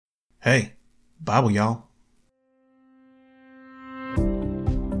Hey, Bible y'all.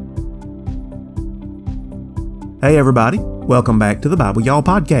 Hey everybody, welcome back to the Bible Y'all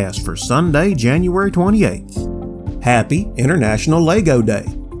podcast for Sunday, January 28th. Happy International Lego Day,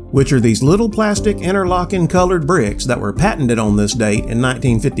 which are these little plastic interlocking colored bricks that were patented on this date in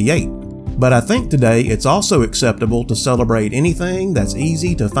 1958. But I think today it's also acceptable to celebrate anything that's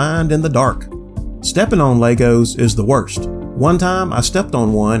easy to find in the dark. Stepping on Legos is the worst. One time I stepped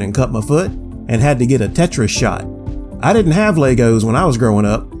on one and cut my foot and had to get a Tetris shot. I didn't have Legos when I was growing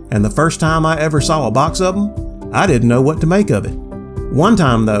up, and the first time I ever saw a box of them, I didn't know what to make of it. One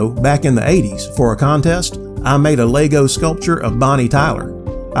time though, back in the 80s, for a contest, I made a Lego sculpture of Bonnie Tyler.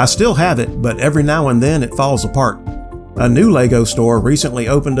 I still have it, but every now and then it falls apart. A new Lego store recently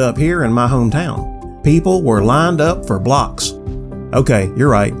opened up here in my hometown. People were lined up for blocks. Okay, you're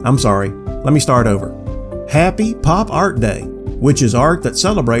right, I'm sorry. Let me start over. Happy Pop Art Day, which is art that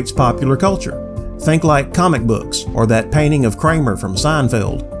celebrates popular culture. Think like comic books, or that painting of Kramer from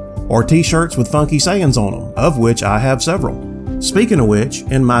Seinfeld, or t-shirts with funky sayings on them, of which I have several. Speaking of which,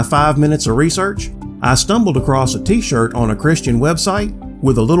 in my 5 minutes of research, I stumbled across a t-shirt on a Christian website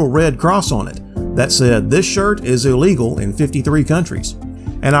with a little red cross on it that said this shirt is illegal in 53 countries.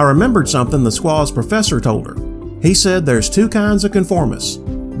 And I remembered something the squaw's professor told her. He said there's two kinds of conformists,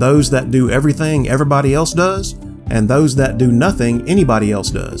 those that do everything everybody else does, and those that do nothing anybody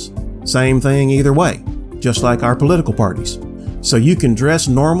else does. Same thing either way, just like our political parties. So you can dress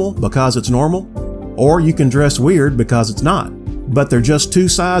normal because it's normal, or you can dress weird because it's not. But they're just two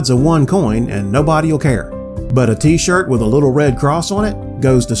sides of one coin and nobody will care. But a t-shirt with a little red cross on it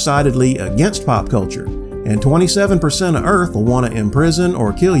goes decidedly against pop culture, and 27% of Earth will want to imprison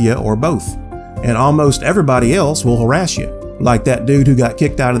or kill you or both. And almost everybody else will harass you, like that dude who got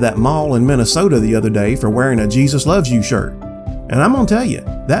kicked out of that mall in Minnesota the other day for wearing a Jesus Loves You shirt. And I'm gonna tell you,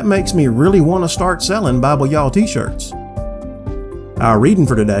 that makes me really want to start selling Bible Y'all t-shirts. Our reading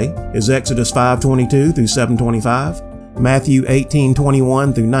for today is Exodus 5:22 through 7:25, Matthew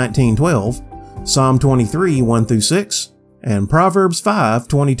 18:21 through 19:12, Psalm 23 1 through 6, and Proverbs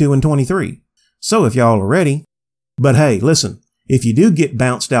 5:22 and 23. So if y'all are ready. But hey, listen, if you do get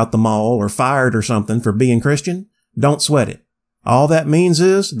bounced out the mall or fired or something for being Christian, don't sweat it. All that means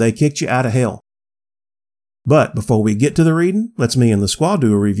is they kicked you out of hell. But before we get to the reading, let's me and the squad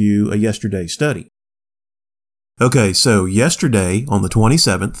do a review of yesterday's study. Okay, so yesterday, on the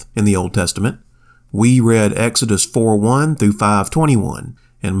 27th in the Old Testament, we read Exodus 4:1 through 5:21,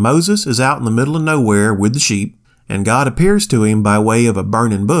 and Moses is out in the middle of nowhere with the sheep, and God appears to him by way of a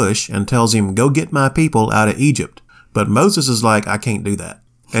burning bush and tells him, "Go get my people out of Egypt." But Moses is like, "I can't do that."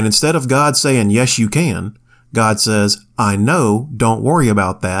 And instead of God saying, "Yes, you can," God says, "I know, don't worry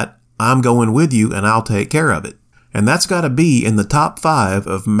about that. I'm going with you and I'll take care of it." And that's got to be in the top 5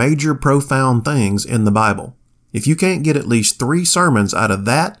 of major profound things in the Bible. If you can't get at least 3 sermons out of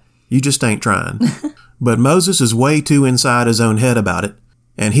that, you just ain't trying. But Moses is way too inside his own head about it,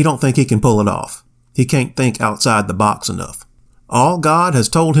 and he don't think he can pull it off. He can't think outside the box enough. All God has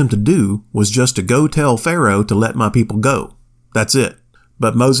told him to do was just to go tell Pharaoh to let my people go. That's it.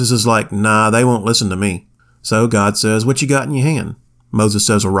 But Moses is like, "Nah, they won't listen to me." So God says, "What you got in your hand?" Moses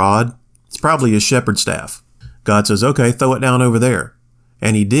says, "A rod." It's probably his shepherd's staff. God says, "Okay, throw it down over there."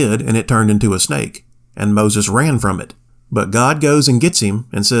 And he did, and it turned into a snake. And Moses ran from it. But God goes and gets him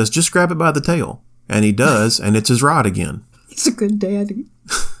and says, "Just grab it by the tail." And he does, and it's his rod again. He's a good daddy.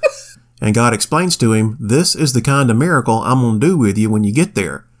 And God explains to him, "This is the kind of miracle I'm going to do with you when you get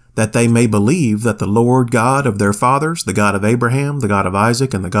there, that they may believe that the Lord God of their fathers, the God of Abraham, the God of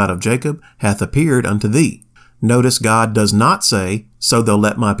Isaac, and the God of Jacob, hath appeared unto thee." Notice God does not say, "So they'll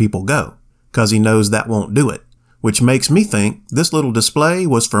let my people go," because he knows that won't do it. Which makes me think this little display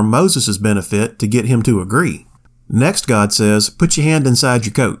was for Moses' benefit to get him to agree. Next, God says, "Put your hand inside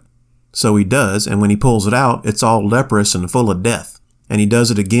your coat." So he does, and when he pulls it out, it's all leprous and full of death. And he does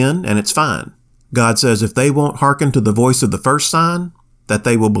it again, and it's fine. God says if they won't hearken to the voice of the first sign, that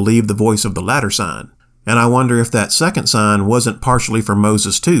they will believe the voice of the latter sign. And I wonder if that second sign wasn't partially for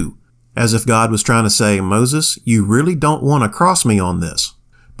Moses too, as if God was trying to say, "Moses, you really don't want to cross me on this."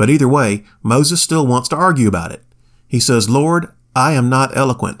 But either way, Moses still wants to argue about it. He says, "Lord, I am not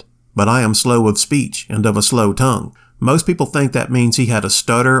eloquent, but I am slow of speech and of a slow tongue." Most people think that means he had a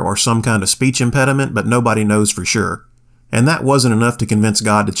stutter or some kind of speech impediment, but nobody knows for sure. And that wasn't enough to convince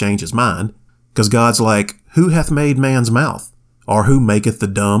God to change his mind, because God's like, "Who hath made man's mouth? Or who maketh the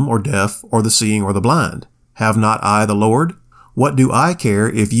dumb or deaf or the seeing or the blind? Have not I the Lord? What do I care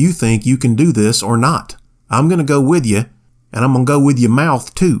if you think you can do this or not? I'm going to go with you, and I'm going to go with your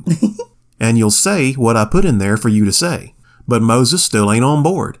mouth too. And you'll say what I put in there for you to say." But Moses still ain't on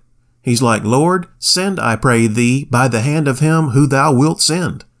board. He's like, Lord, send, I pray thee, by the hand of him who thou wilt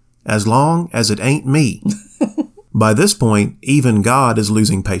send, as long as it ain't me. By this point, even God is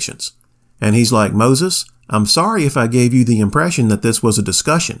losing patience. And he's like, Moses, I'm sorry if I gave you the impression that this was a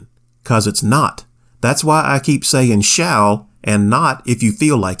discussion, 'cause it's not. That's why I keep saying shall and not if you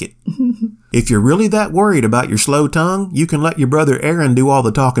feel like it. If you're really that worried about your slow tongue, you can let your brother Aaron do all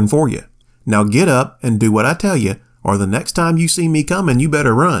the talking for you. Now get up and do what I tell you, or the next time you see me coming, you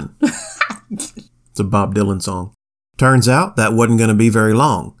better run. It's a Bob Dylan song. Turns out that wasn't going to be very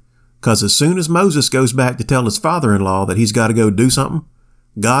long, 'cause as soon as Moses goes back to tell his father-in-law that he's got to go do something,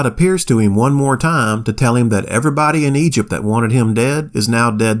 God appears to him one more time to tell him that everybody in Egypt that wanted him dead is now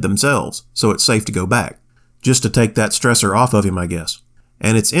dead themselves, so it's safe to go back. Just to take that stressor off of him, I guess.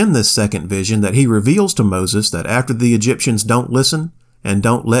 And it's in this second vision that he reveals to Moses that after the Egyptians don't listen and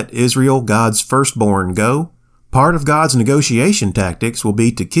don't let Israel, God's firstborn, go, part of God's negotiation tactics will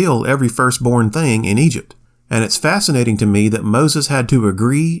be to kill every firstborn thing in Egypt. And it's fascinating to me that Moses had to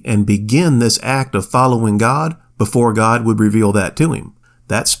agree and begin this act of following God before God would reveal that to him.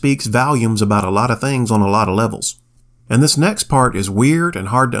 That speaks volumes about a lot of things on a lot of levels. And this next part is weird and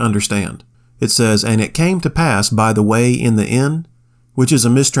hard to understand. It says, and it came to pass by the way in the inn, which is a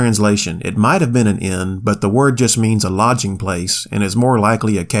mistranslation. It might have been an inn, but the word just means a lodging place and is more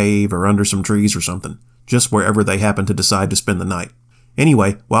likely a cave or under some trees or something, just wherever they happen to decide to spend the night.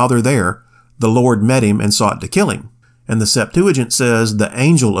 Anyway, while they're there, the Lord met him and sought to kill him. And the Septuagint says the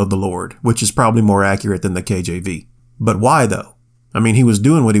angel of the Lord, which is probably more accurate than the KJV. But why though? I mean, he was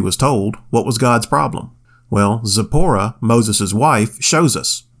doing what he was told. What was God's problem? Well, Zipporah, Moses' wife, shows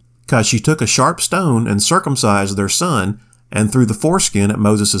us. 'Cause she took a sharp stone and circumcised their son and threw the foreskin at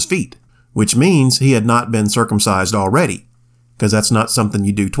Moses' feet, which means he had not been circumcised already, 'cause that's not something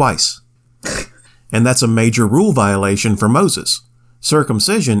you do twice. And that's a major rule violation for Moses.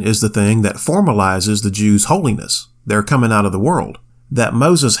 Circumcision is the thing that formalizes the Jews' holiness. They're coming out of the world. That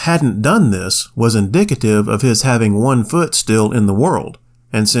Moses hadn't done this was indicative of his having one foot still in the world.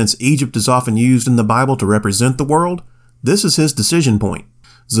 And since Egypt is often used in the Bible to represent the world, this is his decision point.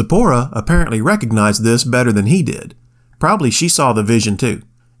 Zipporah apparently recognized this better than he did. Probably she saw the vision too,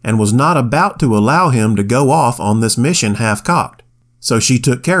 and was not about to allow him to go off on this mission half-cocked. So she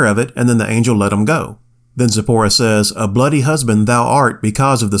took care of it, and then the angel let him go. Then Zipporah says, a bloody husband thou art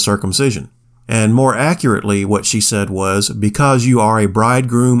because of the circumcision. And more accurately, what she said was, because you are a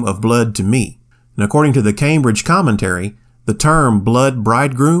bridegroom of blood to me. And according to the Cambridge commentary, the term blood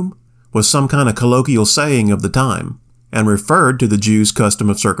bridegroom was some kind of colloquial saying of the time, and referred to the Jews' custom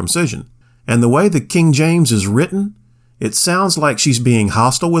of circumcision. And the way the King James is written, it sounds like she's being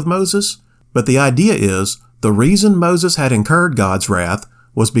hostile with Moses, but the idea is, the reason Moses had incurred God's wrath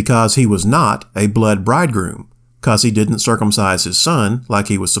was because he was not a blood bridegroom, because he didn't circumcise his son like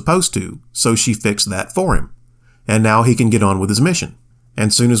he was supposed to, so she fixed that for him. And now he can get on with his mission.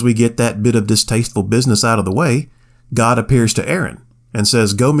 And soon as we get that bit of distasteful business out of the way, God appears to Aaron and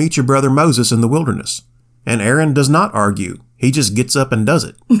says, go meet your brother Moses in the wilderness. And Aaron does not argue. He just gets up and does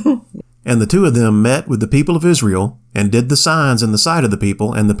it. And the two of them met with the people of Israel and did the signs in the sight of the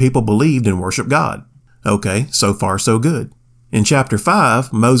people, and the people believed and worshiped God. Okay, so far so good. In chapter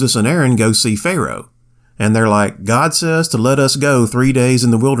 5, Moses and Aaron go see Pharaoh. And they're like, God says to let us go 3 days in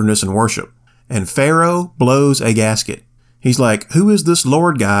the wilderness and worship. And Pharaoh blows a gasket. He's like, who is this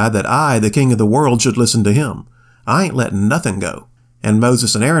Lord guy that I, the king of the world, should listen to him? I ain't letting nothing go. And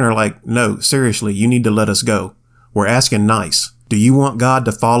Moses and Aaron are like, no, seriously, you need to let us go. We're asking nice. Do you want God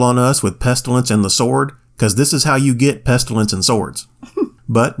to fall on us with pestilence and the sword? 'Cause this is how you get pestilence and swords.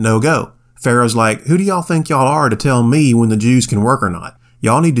 But no go. Pharaoh's like, who do y'all think y'all are to tell me when the Jews can work or not?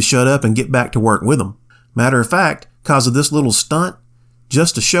 Y'all need to shut up and get back to work with them. Matter of fact, 'cause of this little stunt,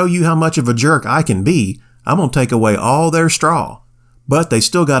 just to show you how much of a jerk I can be, I'm going to take away all their straw. But they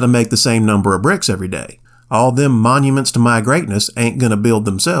still got to make the same number of bricks every day. All them monuments to my greatness ain't going to build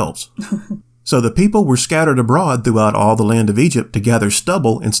themselves. So the people were scattered abroad throughout all the land of Egypt to gather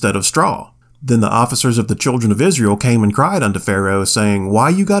stubble instead of straw. Then the officers of the children of Israel came and cried unto Pharaoh, saying, why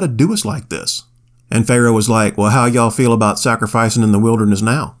you got to do us like this? And Pharaoh was like, well, how y'all feel about sacrificing in the wilderness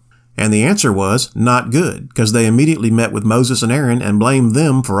now? And the answer was, not good, because they immediately met with Moses and Aaron and blamed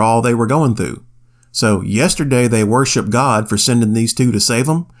them for all they were going through. So yesterday they worshiped God for sending these two to save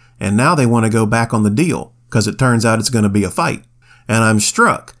them, and now they want to go back on the deal, because it turns out it's going to be a fight. And I'm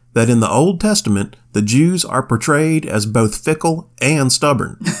struck that in the Old Testament, the Jews are portrayed as both fickle and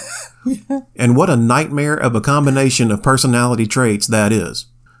stubborn. And what a nightmare of a combination of personality traits that is.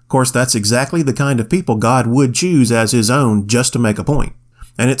 Of course, that's exactly the kind of people God would choose as his own just to make a point.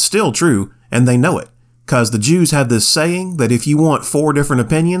 And it's still true, and they know it, Because the Jews have this saying that if you want 4 different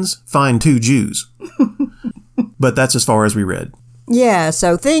opinions, find 2 Jews. But that's as far as we read. Yeah,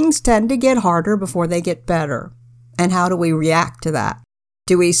 so things tend to get harder before they get better. And how do we react to that?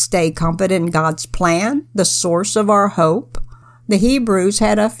 Do we stay confident in God's plan, the source of our hope? The Hebrews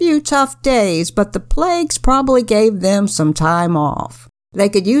had a few tough days, but the plagues probably gave them some time off. They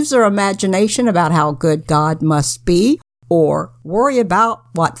could use their imagination about how good God must be, or worry about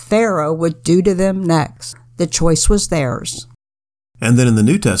what Pharaoh would do to them next. The choice was theirs. And then in the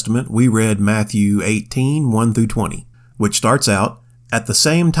New Testament, we read Matthew 18, 1 through 20, which starts out, "At the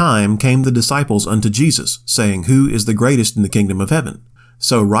same time came the disciples unto Jesus, saying, Who is the greatest in the kingdom of heaven?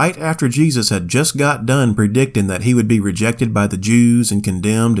 So right after Jesus had just got done predicting that he would be rejected by the Jews and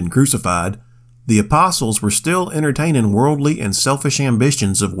condemned and crucified, the apostles were still entertaining worldly and selfish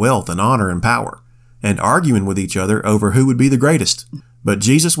ambitions of wealth and honor and power, and arguing with each other over who would be the greatest. But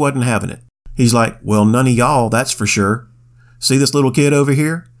Jesus wasn't having it. He's like, well, none of y'all, that's for sure. See this little kid over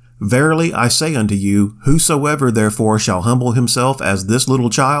here? Verily I say unto you, whosoever therefore shall humble himself as this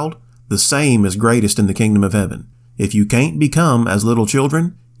little child, the same is greatest in the kingdom of heaven. If you can't become as little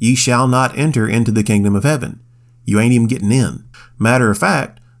children, ye shall not enter into the kingdom of heaven. You ain't even getting in. Matter of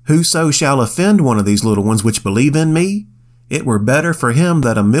fact, whoso shall offend one of these little ones which believe in me, it were better for him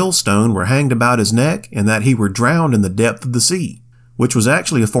that a millstone were hanged about his neck and that he were drowned in the depth of the sea," which was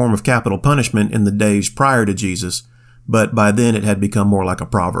actually a form of capital punishment in the days prior to Jesus, but by then it had become more like a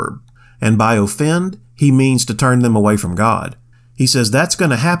proverb. And by offend, he means to turn them away from God. He says that's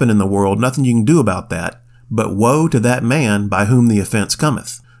going to happen in the world, nothing you can do about that, but woe to that man by whom the offense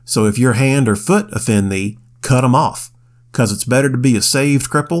cometh. So if your hand or foot offend thee, cut 'em off, 'cause it's better to be a saved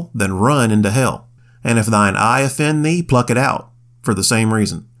cripple than run into hell. And if thine eye offend thee, pluck it out, for the same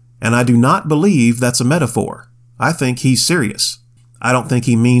reason. And I do not believe that's a metaphor. I think he's serious. I don't think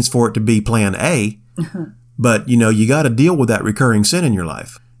he means for it to be plan A, but you got to deal with that recurring sin in your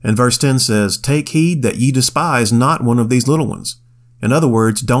life. And verse 10 says, "Take heed that ye despise not one of these little ones." In other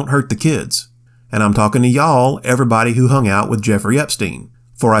words, don't hurt the kids. And I'm talking to y'all, everybody who hung out with Jeffrey Epstein.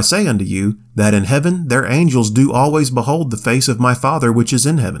 "For I say unto you, that in heaven their angels do always behold the face of my Father which is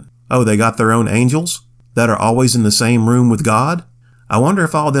in heaven." Oh, they got their own angels that are always in the same room with God? I wonder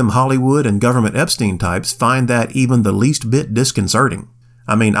if all them Hollywood and government Epstein types find that even the least bit disconcerting.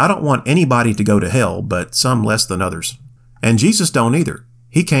 I mean, I don't want anybody to go to hell, but some less than others. And Jesus don't either.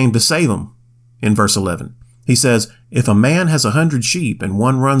 He came to save them. In verse 11, he says, "If a man has 100 sheep, and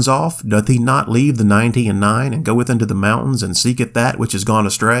one runs off, doth he not leave the 99 and goeth into the mountains, and seeketh that which is gone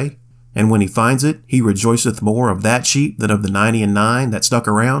astray? And when he finds it, he rejoiceth more of that sheep than of the 99 that stuck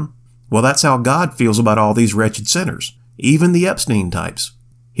around?" Well, that's how God feels about all these wretched sinners, even the Epstein types.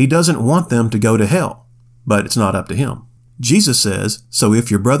 He doesn't want them to go to hell, but it's not up to him. Jesus says, so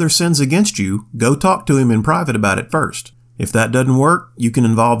if your brother sins against you, go talk to him in private about it first. If that doesn't work, you can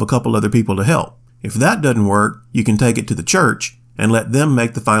involve a couple other people to help. If that doesn't work, you can take it to the church and let them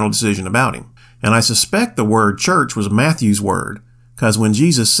make the final decision about him. And I suspect the word church was Matthew's word, because when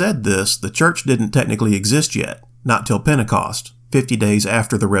Jesus said this, the church didn't technically exist yet, not till Pentecost, 50 days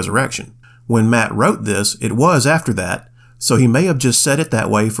after the resurrection. When Matt wrote this, it was after that, so he may have just said it that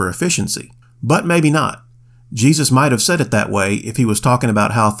way for efficiency. But maybe not. Jesus might have said it that way if he was talking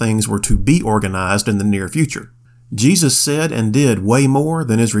about how things were to be organized in the near future. Jesus said and did way more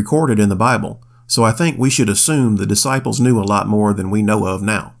than is recorded in the Bible, so I think we should assume the disciples knew a lot more than we know of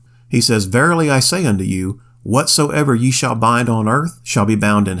now. He says, "Verily I say unto you, whatsoever ye shall bind on earth shall be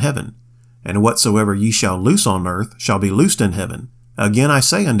bound in heaven, and whatsoever ye shall loose on earth shall be loosed in heaven. Again I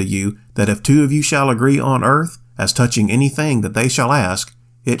say unto you, that if 2 of you shall agree on earth, as touching anything that they shall ask,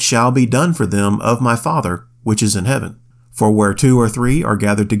 it shall be done for them of my Father which is in heaven. For where 2 or 3 are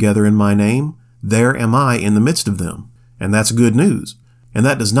gathered together in my name, there am I in the midst of them." And that's good news. And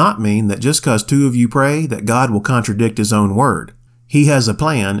that does not mean that just because 2 of you pray that God will contradict his own word. He has a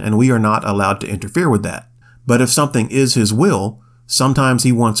plan, and we are not allowed to interfere with that. But if something is his will, sometimes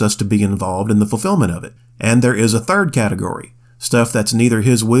he wants us to be involved in the fulfillment of it. And there is a third category, stuff that's neither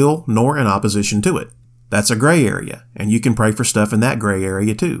his will nor in opposition to it. That's a gray area, and you can pray for stuff in that gray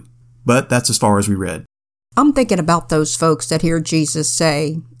area too. But that's as far as we read. I'm thinking about those folks that hear Jesus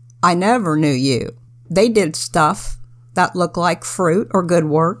say, "I never knew you." They did stuff that looked like fruit or good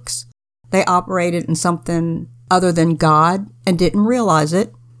works. They operated in something other than God and didn't realize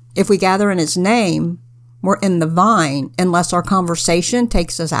it. If we gather in his name, we're in the vine unless our conversation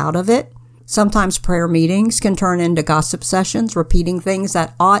takes us out of it. Sometimes prayer meetings can turn into gossip sessions, repeating things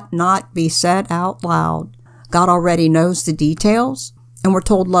that ought not be said out loud. God already knows the details, and we're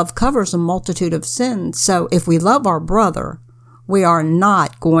told love covers a multitude of sins. So if we love our brother, we are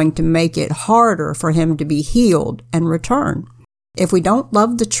not going to make it harder for him to be healed and return. If we don't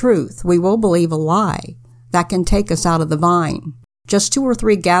love the truth, we will believe a lie that can take us out of the vine. Just 2 or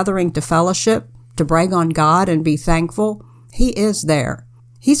 3 gathering to fellowship, to brag on God and be thankful, he is there.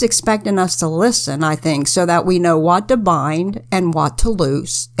 He's expecting us to listen, I think, so that we know what to bind and what to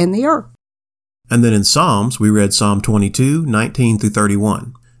loose in the earth. And then in Psalms, we read Psalm 22, 19 through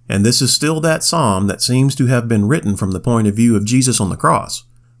 31. And this is still that psalm that seems to have been written from the point of view of Jesus on the cross.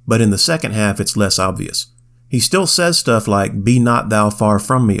 But in the second half, it's less obvious. He still says stuff like, "Be not thou far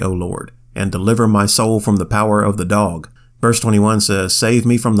from me, O Lord, and deliver my soul from the power of the dog." Verse 21 says, "Save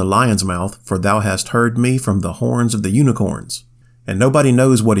me from the lion's mouth, for thou hast heard me from the horns of the unicorns." And nobody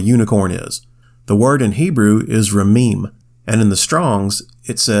knows what a unicorn is. The word in Hebrew is ramim, and in the Strong's,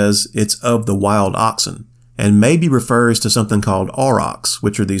 it says it's of the wild oxen, and maybe refers to something called aurochs,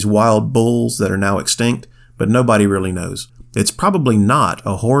 which are these wild bulls that are now extinct, but nobody really knows. It's probably not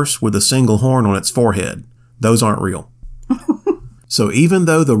a horse with a single horn on its forehead. Those aren't real. So even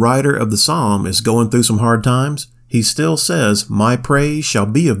though the writer of the psalm is going through some hard times, he still says, "My praise shall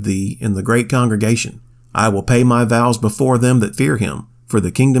be of thee in the great congregation. I will pay my vows before them that fear him, for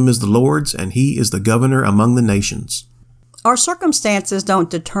the kingdom is the Lord's, and he is the governor among the nations." Our circumstances don't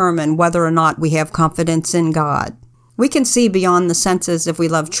determine whether or not we have confidence in God. We can see beyond the senses if we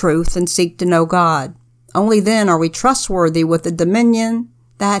love truth and seek to know God. Only then are we trustworthy with the dominion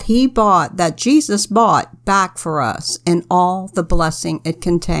that that Jesus bought back for us and all the blessing it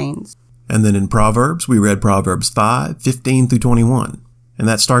contains. And then in Proverbs, we read Proverbs 5, 15 through 21. And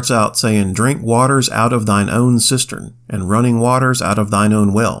that starts out saying, "Drink waters out of thine own cistern, and running waters out of thine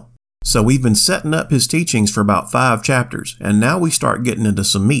own well." So we've been setting up his teachings for about 5 chapters, and now we start getting into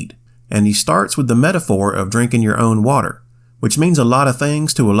some meat. And he starts with the metaphor of drinking your own water, which means a lot of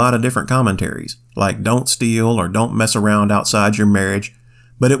things to a lot of different commentaries, like don't steal or don't mess around outside your marriage.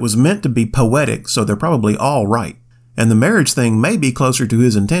 But it was meant to be poetic, so they're probably all right. And the marriage thing may be closer to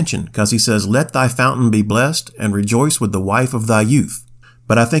his intention, because he says, "Let thy fountain be blessed, and rejoice with the wife of thy youth."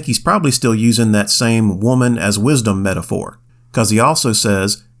 But I think he's probably still using that same woman as wisdom metaphor, because he also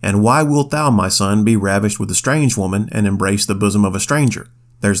says, "And why wilt thou, my son, be ravished with a strange woman, and embrace the bosom of a stranger?"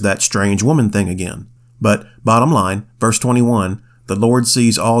 There's that strange woman thing again. But bottom line, verse 21, "The Lord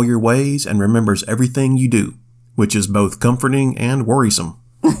sees all your ways and remembers everything you do," which is both comforting and worrisome.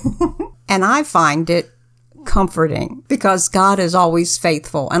 And I find it comforting because God is always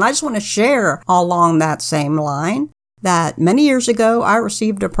faithful. And I just want to share along that same line that many years ago, I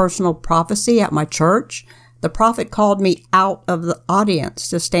received a personal prophecy at my church. The prophet called me out of the audience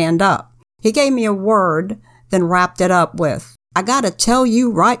to stand up. He gave me a word, then wrapped it up with, "I got to tell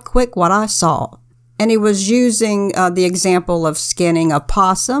you right quick what I saw." And he was using the example of skinning a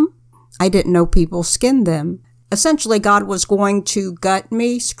possum. I didn't know people skinned them. Essentially, God was going to gut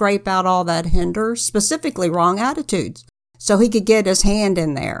me, scrape out all that hinders, specifically wrong attitudes, so he could get his hand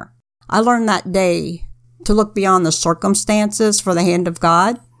in there. I learned that day to look beyond the circumstances for the hand of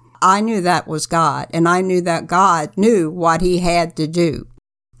God. I knew that was God, and I knew that God knew what he had to do.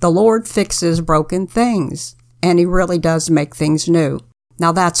 The Lord fixes broken things, and he really does make things new.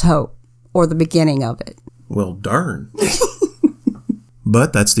 Now that's hope, or the beginning of it. Well, darn.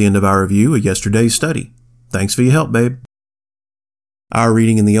 But that's the end of our review of yesterday's study. Thanks for your help, babe. Our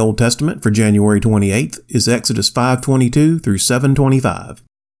reading in the Old Testament for January 28th is Exodus 5:22 through 7:25.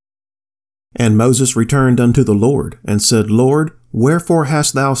 "And Moses returned unto the Lord, and said, Lord, wherefore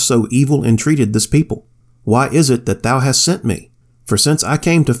hast thou so evil entreated this people? Why is it that thou hast sent me? For since I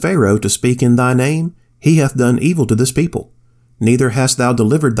came to Pharaoh to speak in thy name, he hath done evil to this people. Neither hast thou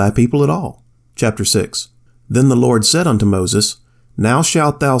delivered thy people at all." Chapter 6. "Then the Lord said unto Moses, Now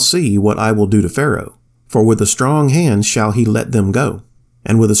shalt thou see what I will do to Pharaoh. For with a strong hand shall he let them go,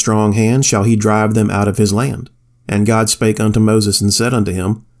 and with a strong hand shall he drive them out of his land. And God spake unto Moses and said unto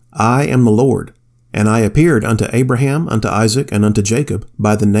him, I am the Lord, and I appeared unto Abraham, unto Isaac, and unto Jacob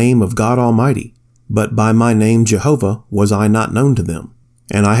by the name of God Almighty, but by my name Jehovah was I not known to them.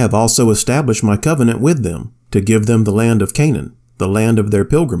 And I have also established my covenant with them, to give them the land of Canaan, the land of their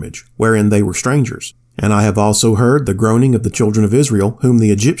pilgrimage, wherein they were strangers. And I have also heard the groaning of the children of Israel, whom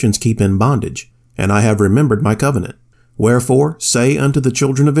the Egyptians keep in bondage, and I have remembered my covenant. Wherefore say unto the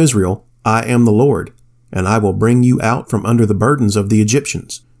children of Israel, I am the Lord, and I will bring you out from under the burdens of the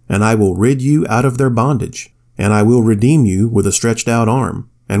Egyptians, and I will rid you out of their bondage, and I will redeem you with a stretched out arm,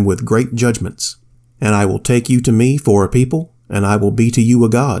 and with great judgments. And I will take you to me for a people, and I will be to you a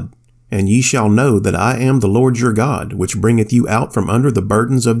God. And ye shall know that I am the Lord your God, which bringeth you out from under the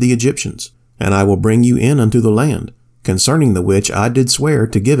burdens of the Egyptians. And I will bring you in unto the land, concerning the which I did swear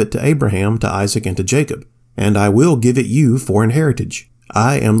to give it to Abraham, to Isaac, and to Jacob. and I will give it you for an heritage.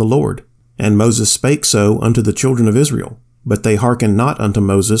 I am the Lord. And Moses spake so unto the children of Israel, but they hearkened not unto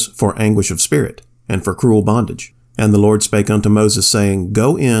Moses for anguish of spirit, and for cruel bondage. And the Lord spake unto Moses, saying,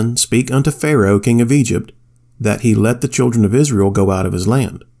 Go in, speak unto Pharaoh king of Egypt, that he let the children of Israel go out of his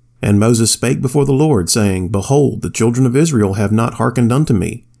land. And Moses spake before the Lord, saying, Behold, the children of Israel have not hearkened unto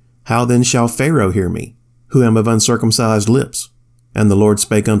me. How then shall Pharaoh hear me, who am of uncircumcised lips? And the Lord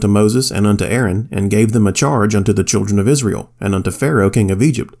spake unto Moses and unto Aaron, and gave them a charge unto the children of Israel, and unto Pharaoh king of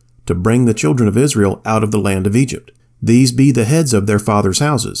Egypt, to bring the children of Israel out of the land of Egypt. These be the heads of their fathers'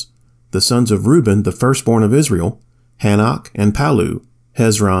 houses. The sons of Reuben, the firstborn of Israel, Hanok and Palu,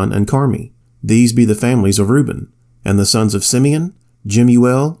 Hezron and Carmi. These be the families of Reuben. And the sons of Simeon,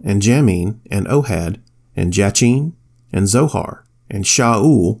 Jemuel and Jamin and Ohad, and Jachin, and Zohar, and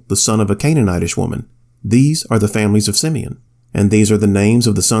Shaul, the son of a Canaanitish woman. These are the families of Simeon. And these are the names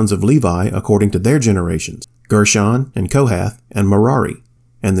of the sons of Levi according to their generations, Gershon, and Kohath, and Merari.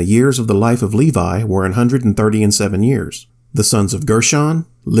 And the years of the life of Levi were 137 years. The sons of Gershon,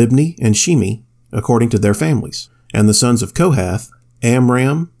 Libni, and Shimi, according to their families. And the sons of Kohath,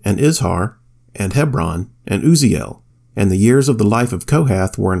 Amram, and Izhar, and Hebron, and Uziel. And the years of the life of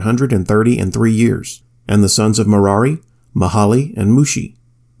Kohath were 133 years. And the sons of Merari, Mahali, and Mushi.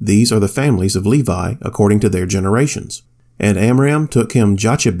 These are the families of Levi according to their generations. And Amram took him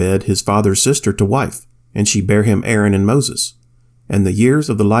Jochebed his father's sister to wife, and she bare him Aaron and Moses. And the years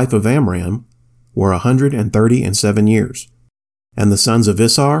of the life of Amram were 137 years. And the sons of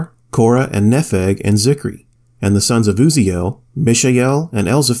Issar, Korah, and Nepheg, and Zikri. And the sons of Uziel, Mishael, and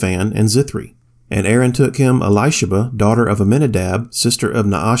Elzaphan, and Zithri. And Aaron took him Elisheba, daughter of Aminadab, sister of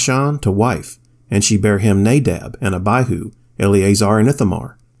Naashon, to wife, and she bare him Nadab, and Abihu, Eleazar, and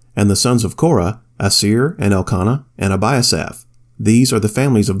Ithamar. And the sons of Korah, Asir, and Elkanah, and Abiasaph. These are the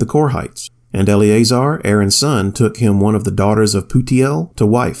families of the Korhites. And Eleazar, Aaron's son, took him one of the daughters of Putiel to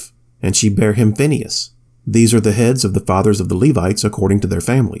wife, and she bare him Phinehas. These are the heads of the fathers of the Levites according to their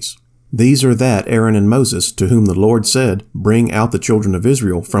families. These are that Aaron and Moses, to whom the Lord said, Bring out the children of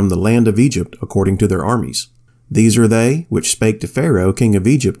Israel from the land of Egypt according to their armies. These are they which spake to Pharaoh king of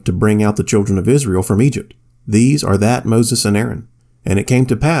Egypt to bring out the children of Israel from Egypt. These are that Moses and Aaron. And it came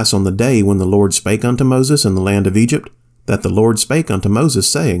to pass on the day when the Lord spake unto Moses in the land of Egypt, that the Lord spake unto Moses,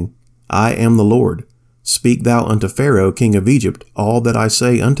 saying, I am the Lord. Speak thou unto Pharaoh king of Egypt all that I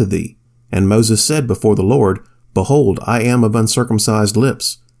say unto thee. And Moses said before the Lord, Behold, I am of uncircumcised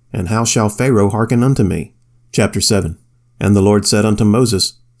lips, and how shall Pharaoh hearken unto me? Chapter 7. And the Lord said unto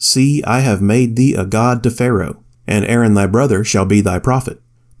Moses, See, I have made thee a god to Pharaoh, and Aaron thy brother shall be thy prophet.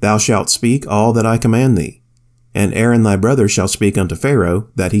 Thou shalt speak all that I command thee. And Aaron thy brother shall speak unto Pharaoh,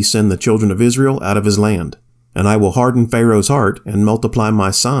 that he send the children of Israel out of his land. And I will harden Pharaoh's heart, and multiply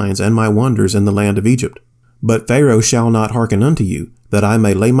my signs and my wonders in the land of Egypt. But Pharaoh shall not hearken unto you, that I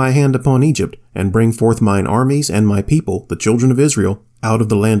may lay my hand upon Egypt, and bring forth mine armies and my people, the children of Israel, out of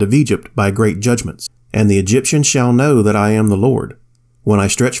the land of Egypt by great judgments. And the Egyptians shall know that I am the Lord, when I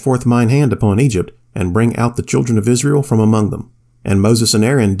stretch forth mine hand upon Egypt, and bring out the children of Israel from among them. And Moses and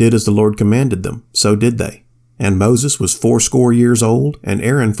Aaron did as the Lord commanded them, so did they. And Moses was 80 years old, and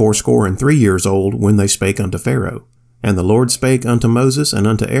Aaron 83 years old, when they spake unto Pharaoh. And the Lord spake unto Moses and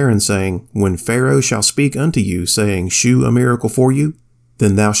unto Aaron, saying, When Pharaoh shall speak unto you, saying, Shew a miracle for you,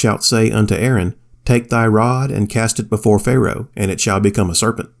 then thou shalt say unto Aaron, Take thy rod, and cast it before Pharaoh, and it shall become a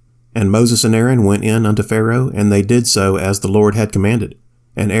serpent. And Moses and Aaron went in unto Pharaoh, and they did so as the Lord had commanded.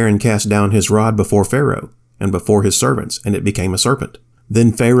 And Aaron cast down his rod before Pharaoh, and before his servants, and it became a serpent.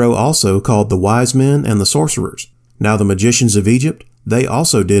 Then Pharaoh also called the wise men and the sorcerers. Now the magicians of Egypt, they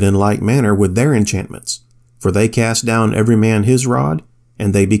also did in like manner with their enchantments. For they cast down every man his rod,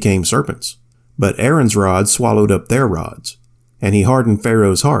 and they became serpents. But Aaron's rod swallowed up their rods. And he hardened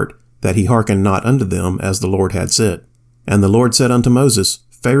Pharaoh's heart, that he hearkened not unto them as the Lord had said. And the Lord said unto Moses,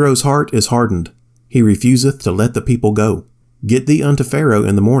 Pharaoh's heart is hardened. He refuseth to let the people go. Get thee unto Pharaoh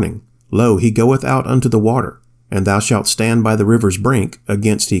in the morning. Lo, he goeth out unto the water. And thou shalt stand by the river's brink,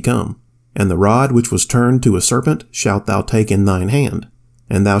 against he come. And the rod which was turned to a serpent shalt thou take in thine hand.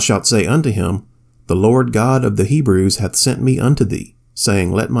 And thou shalt say unto him, The Lord God of the Hebrews hath sent me unto thee,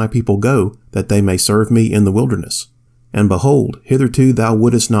 saying, Let my people go, that they may serve me in the wilderness. And behold, hitherto thou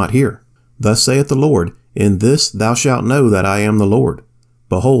wouldest not hear. Thus saith the Lord, In this thou shalt know that I am the Lord.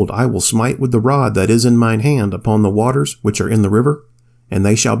 Behold, I will smite with the rod that is in mine hand upon the waters which are in the river, and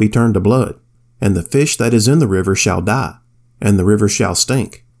they shall be turned to blood. And the fish that is in the river shall die, and the river shall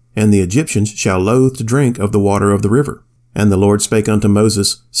stink, and the Egyptians shall loathe to drink of the water of the river. And the Lord spake unto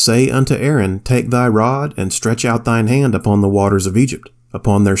Moses, Say unto Aaron, Take thy rod, and stretch out thine hand upon the waters of Egypt,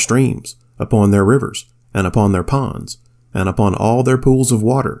 upon their streams, upon their rivers, and upon their ponds, and upon all their pools of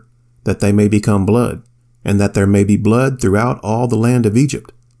water, that they may become blood, and that there may be blood throughout all the land of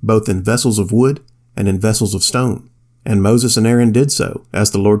Egypt, both in vessels of wood and in vessels of stone. And Moses and Aaron did so,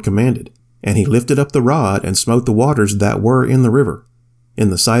 as the Lord commanded. And he lifted up the rod and smote the waters that were in the river,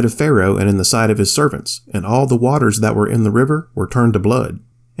 in the sight of Pharaoh and in the sight of his servants, and all the waters that were in the river were turned to blood.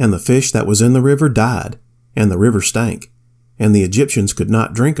 And the fish that was in the river died, and the river stank, and the Egyptians could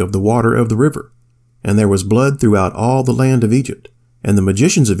not drink of the water of the river. And there was blood throughout all the land of Egypt. And the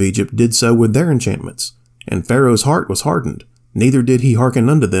magicians of Egypt did so with their enchantments. And Pharaoh's heart was hardened, neither did he hearken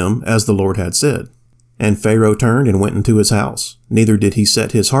unto them, as the Lord had said. And Pharaoh turned and went into his house, neither did he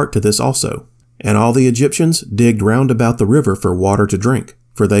set his heart to this also. And all the Egyptians digged round about the river for water to drink,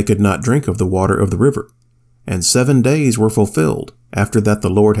 for they could not drink of the water of the river. And 7 days were fulfilled, after that the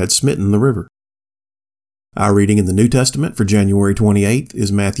Lord had smitten the river. Our reading in the New Testament for January 28th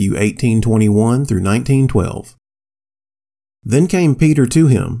is Matthew 18:21 through 19:12. Then came Peter to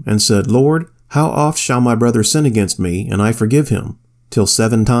him, and said, Lord, how oft shall my brother sin against me, and I forgive him? Till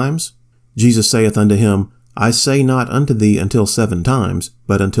 7 times? Jesus saith unto him, I say not unto thee until 7 times,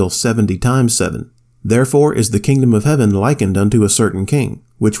 but until 70 times 7. Therefore is the kingdom of heaven likened unto a certain king,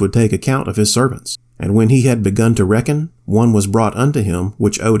 which would take account of his servants. And when he had begun to reckon, one was brought unto him,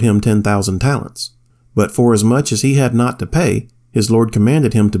 which owed him 10,000 talents. But forasmuch as he had not to pay, his Lord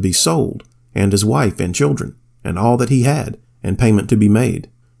commanded him to be sold, and his wife and children, and all that he had, and payment to be made.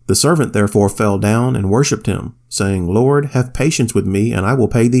 The servant therefore fell down and worshipped him, saying, Lord, have patience with me, and I will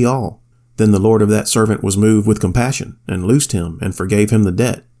pay thee all. Then the Lord of that servant was moved with compassion, and loosed him, and forgave him the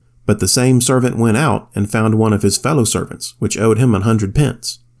debt. But the same servant went out, and found one of his fellow servants, which owed him 100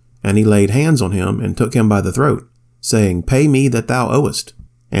 pence. And he laid hands on him, and took him by the throat, saying, Pay me that thou owest.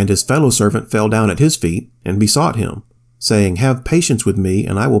 And his fellow servant fell down at his feet, and besought him, saying, Have patience with me,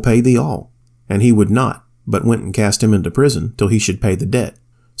 and I will pay thee all. And he would not, but went and cast him into prison, till he should pay the debt.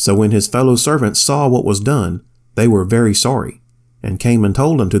 So when his fellow servants saw what was done, they were very sorry, and came and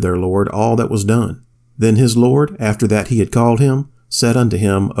told unto their Lord all that was done. Then his Lord, after that he had called him, said unto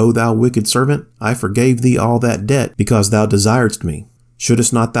him, O thou wicked servant, I forgave thee all that debt, because thou desiredst me.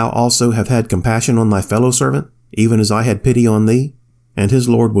 Shouldest not thou also have had compassion on thy fellow servant, even as I had pity on thee? And his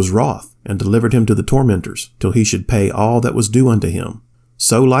Lord was wroth, and delivered him to the tormentors, till he should pay all that was due unto him.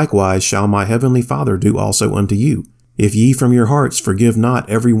 So likewise shall my heavenly Father do also unto you, if ye from your hearts forgive not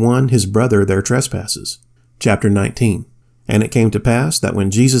every one his brother their trespasses. Chapter 19. And it came to pass that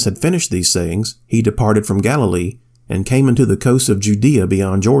when Jesus had finished these sayings, he departed from Galilee, and came into the coasts of Judea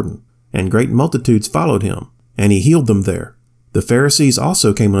beyond Jordan. And great multitudes followed him, and he healed them there. The Pharisees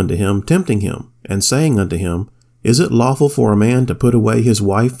also came unto him, tempting him, and saying unto him, Is it lawful for a man to put away his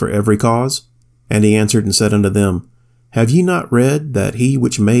wife for every cause? And he answered and said unto them, Have ye not read that he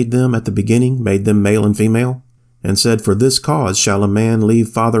which made them at the beginning made them male and female? And said, For this cause shall a man leave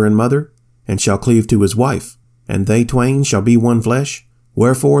father and mother, and shall cleave to his wife, and they twain shall be one flesh?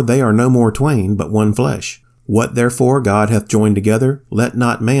 Wherefore they are no more twain, but one flesh. What therefore God hath joined together, let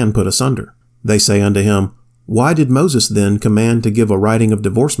not man put asunder. They say unto him, Why did Moses then command to give a writing of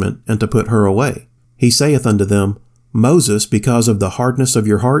divorcement, and to put her away? He saith unto them, Moses, because of the hardness of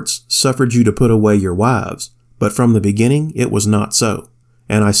your hearts, suffered you to put away your wives, but from the beginning it was not so.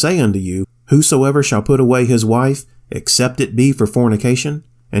 And I say unto you, Whosoever shall put away his wife, except it be for fornication,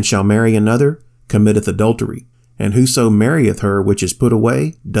 and shall marry another, committeth adultery. And whoso marrieth her which is put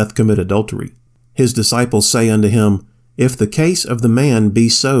away, doth commit adultery. His disciples say unto him, If the case of the man be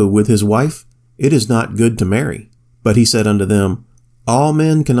so with his wife, it is not good to marry. But he said unto them, All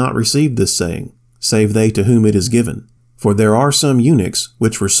men cannot receive this saying, save they to whom it is given. For there are some eunuchs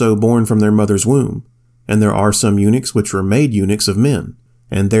which were so born from their mother's womb, and there are some eunuchs which were made eunuchs of men,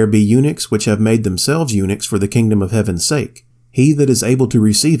 and there be eunuchs which have made themselves eunuchs for the kingdom of heaven's sake. He that is able to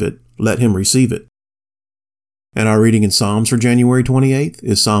receive it, let him receive it. And our reading in Psalms for January 28th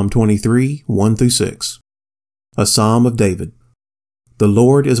is Psalm 23, 1-6. A Psalm of David. The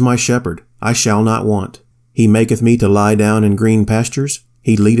Lord is my shepherd, I shall not want. He maketh me to lie down in green pastures.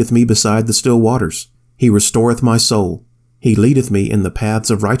 He leadeth me beside the still waters. He restoreth my soul. He leadeth me in the paths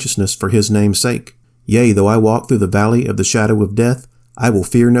of righteousness for his name's sake. Yea, though I walk through the valley of the shadow of death, I will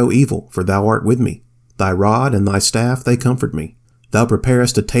fear no evil, for thou art with me. Thy rod and thy staff, they comfort me. Thou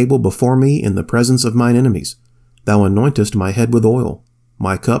preparest a table before me in the presence of mine enemies. Thou anointest my head with oil.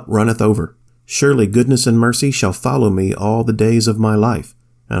 My cup runneth over. Surely goodness and mercy shall follow me all the days of my life,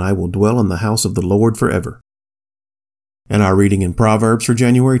 and I will dwell in the house of the Lord forever. And our reading in Proverbs for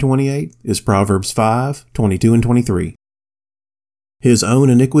January 28th is Proverbs 5, 22 and 23. His own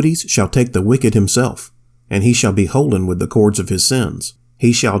iniquities shall take the wicked himself, and he shall be holden with the cords of his sins.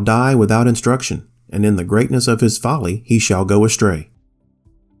 He shall die without instruction, and in the greatness of his folly he shall go astray.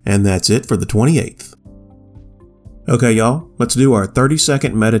 And that's it for the 28th. Okay, y'all, let's do our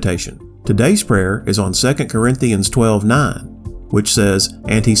 30-second meditation. Today's prayer is on 2 Corinthians 12:9, which says,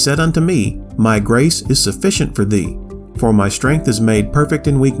 "And he said unto me, My grace is sufficient for thee, for my strength is made perfect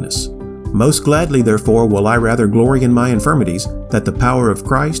in weakness. Most gladly, therefore, will I rather glory in my infirmities, that the power of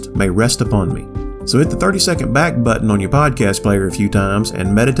Christ may rest upon me." So hit the 30-second back button on your podcast player a few times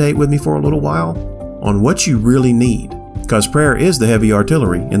and meditate with me for a little while on what you really need, because prayer is the heavy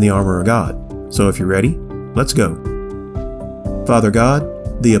artillery in the armor of God. So if you're ready, let's go. Father God,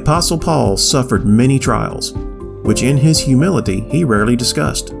 the Apostle Paul suffered many trials, which in his humility he rarely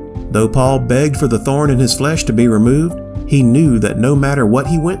discussed. Though Paul begged for the thorn in his flesh to be removed, he knew that no matter what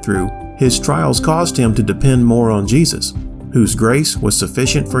he went through, his trials caused him to depend more on Jesus, whose grace was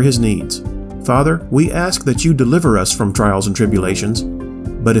sufficient for his needs. Father, we ask that you deliver us from trials and tribulations,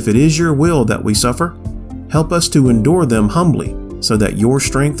 but if it is your will that we suffer, help us to endure them humbly, so that your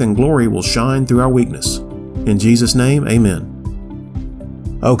strength and glory will shine through our weakness. In Jesus' name, amen.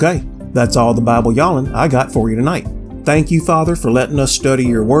 Okay, that's all the Bible yawling I got for you tonight. Thank you, Father, for letting us study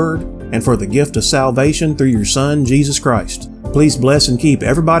your word and for the gift of salvation through your Son, Jesus Christ. Please bless and keep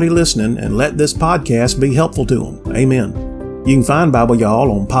everybody listening and let this podcast be helpful to them. Amen. You can find Bible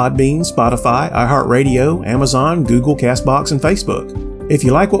Y'all on Podbean, Spotify, iHeartRadio, Amazon, Google, CastBox, and Facebook. If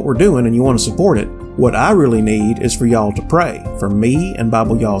you like what we're doing and you want to support it, what I really need is for y'all to pray for me and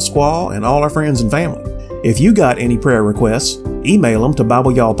Bible Y'all Squaw and all our friends and family. If you got any prayer requests, email them to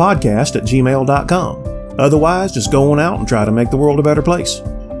BibleYallPodcast@gmail.com. Otherwise, just go on out and try to make the world a better place.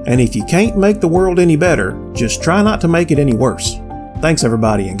 And if you can't make the world any better, just try not to make it any worse. Thanks,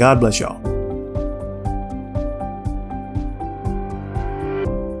 everybody, and God bless y'all.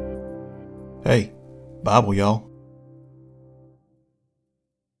 Hey, Bible Y'all.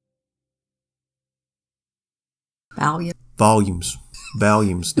 Volumes.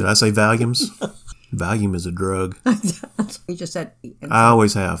 Valiums. Did I say Valiums? Valium is a drug. You just said... I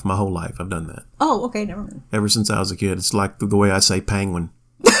always have. My whole life. I've done that. Oh, okay. Never mind. Ever since I was a kid. It's like the way I say penguin.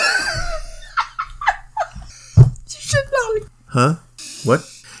 Huh? What?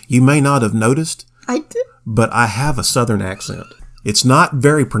 You may not have noticed. I did. But I have a southern accent. It's not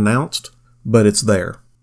very pronounced, but it's there.